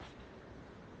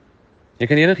Jy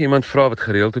kan enige iemand vra wat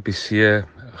gereeld op die see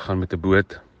gaan met 'n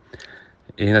boot.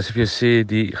 En as ek vir jou sê,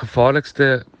 die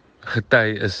gevaarlikste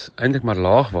gety is eintlik maar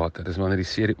laagwater. Dis wanneer die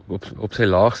see op sy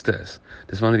laagste is.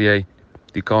 Dis wanneer jy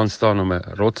die kans staan om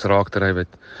 'n rots raak te ry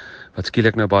wat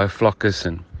skielik nou baie vlak is,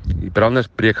 en die branders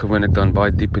breek gewoonlik dan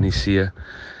baie diep in die see.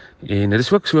 En dit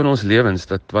is ook so in ons lewens,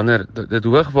 dat wanneer dit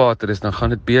hoogwater is, dan gaan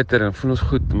dit beter en voel ons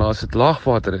goed, maar as dit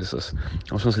laagwater is,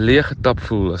 as ons leeg getap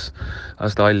voel,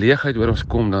 as daai leegheid oor ons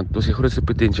kom, dan het ons die grootste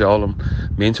potensiaal om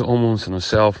mense om ons en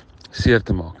onsself seer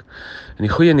te maak. En die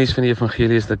goeie nuus van die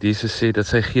evangelie is dat Jesus sê dat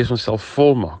sy gees ons sal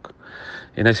vol maak.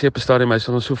 En hy sê op 'n stadium, hy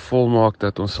sal ons so vol maak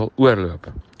dat ons sal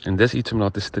oorloop. En dis iets om na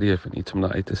te streef en iets om na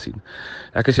uit te sien.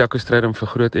 Ek is Jaco Strydom vir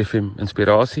Groot FM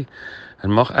Inspirasie,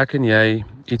 en mag ek en jy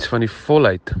iets van die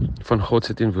volheid van God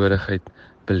se teenwoordigheid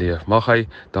beleef. Mag hy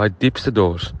daai diepste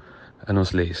dors in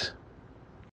ons les.